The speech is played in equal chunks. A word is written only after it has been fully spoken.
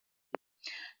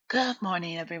Good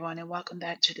morning, everyone, and welcome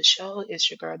back to the show. It's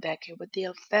your girl back here with the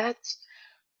effects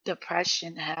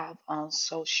depression have on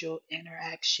social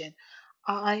interaction.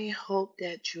 I hope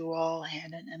that you all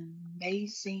had an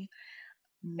amazing,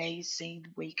 amazing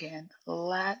weekend.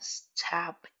 Let's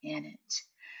tap in it.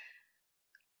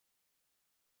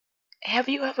 Have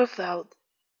you ever felt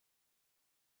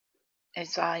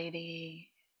anxiety,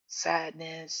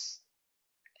 sadness,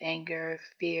 anger,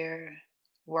 fear,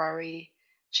 worry,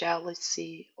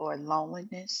 jealousy, or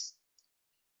loneliness?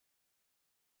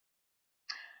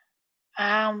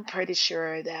 I'm pretty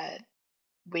sure that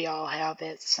we all have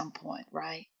at some point,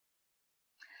 right?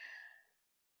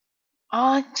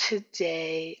 On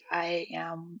today, I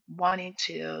am wanting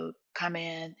to come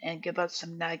in and give us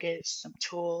some nuggets, some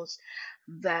tools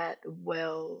that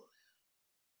will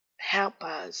help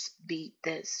us beat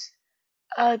this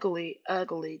ugly,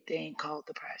 ugly thing called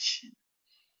depression.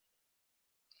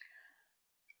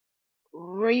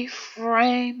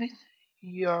 Reframe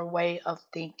your way of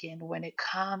thinking when it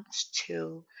comes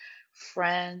to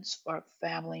friends or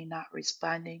family not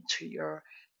responding to your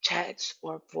text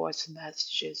or voice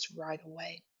messages right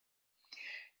away.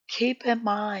 Keep in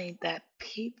mind that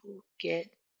people get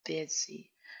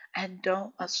busy and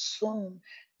don't assume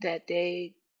that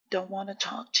they don't want to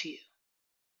talk to you.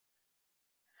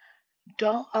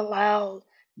 Don't allow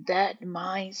that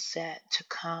mindset to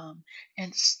come.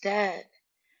 Instead,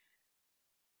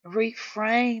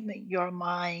 reframe your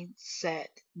mindset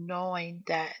knowing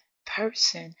that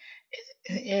person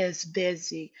is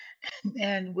busy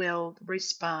and will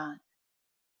respond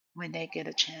when they get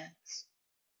a chance.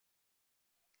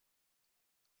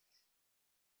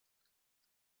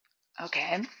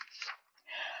 Okay?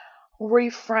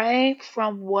 Refrain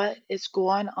from what is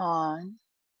going on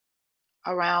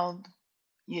around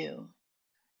you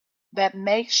that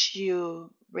makes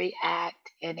you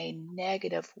react in a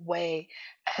negative way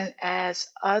as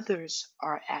others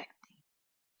are acting.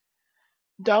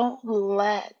 Don't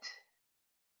let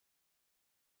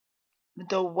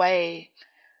the way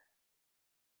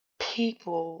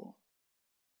people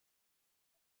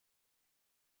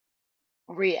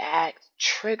react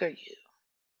trigger you.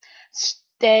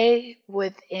 Stay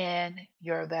within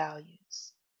your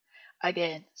values.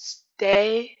 Again,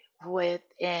 stay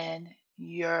within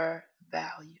your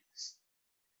values.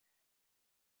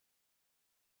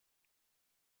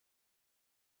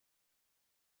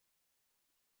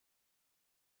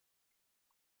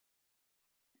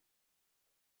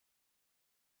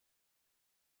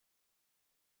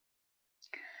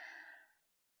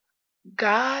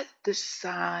 God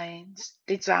designs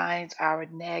our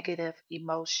negative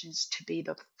emotions to be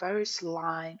the first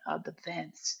line of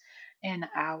defense in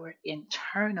our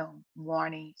internal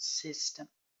warning system.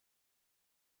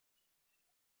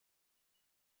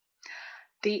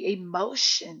 The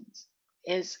emotions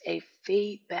is a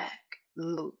feedback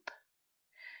loop.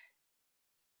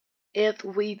 If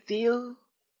we view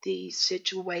the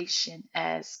situation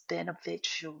as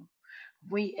beneficial,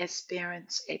 we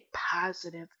experience a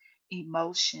positive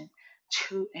emotion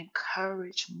to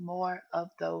encourage more of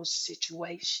those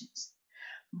situations.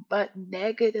 But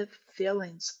negative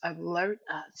feelings alert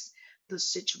us the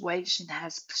situation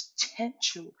has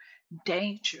potential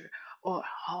danger or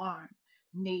harm,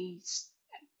 needs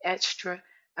extra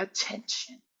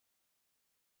attention,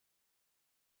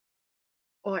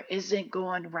 or isn't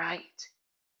going right.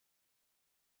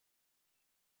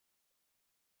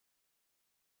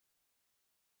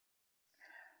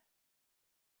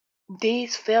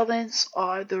 These feelings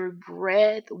are the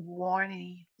red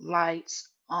warning lights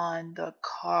on the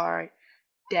car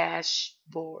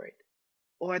dashboard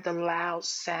or the loud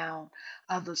sound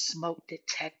of the smoke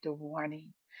detector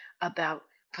warning about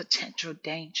potential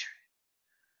danger.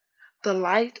 The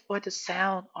light or the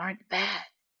sound aren't bad.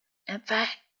 In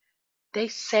fact, they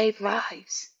save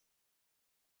lives.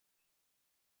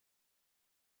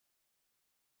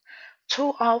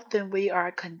 Too often we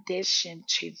are conditioned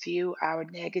to view our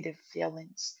negative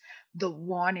feelings, the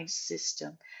warning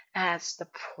system, as the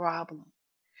problem.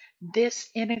 This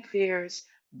interferes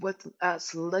with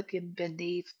us looking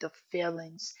beneath the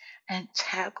feelings and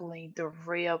tackling the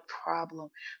real problem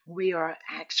we are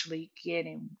actually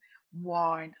getting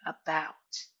warned about.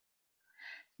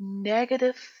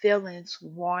 Negative feelings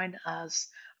warn us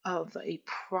of a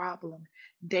problem.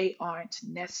 They aren't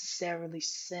necessarily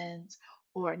sins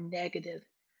or negative.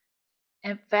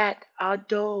 In fact,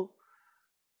 although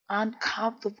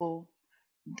uncomfortable,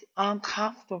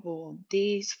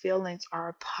 these feelings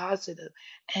are positive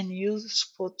and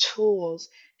useful tools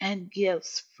and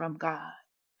gifts from God.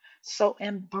 So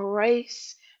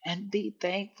embrace and be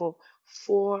thankful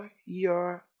for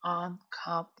your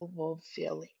uncomfortable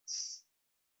feelings.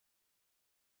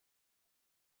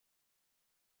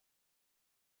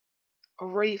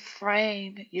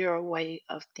 Reframe your way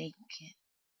of thinking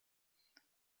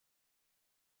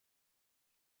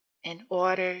in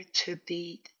order to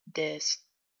beat this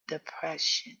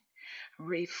depression.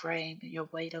 Reframe your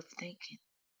way of thinking.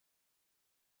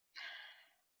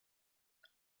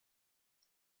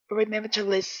 Remember to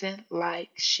listen, like,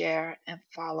 share, and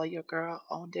follow your girl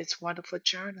on this wonderful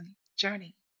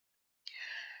journey.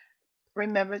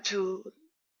 Remember to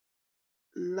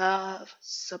love,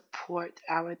 support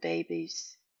our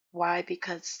babies. Why?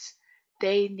 Because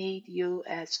they need you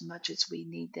as much as we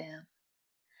need them.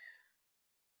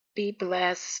 Be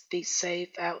blessed, be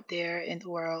safe out there in the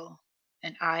world,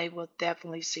 and I will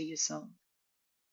definitely see you soon.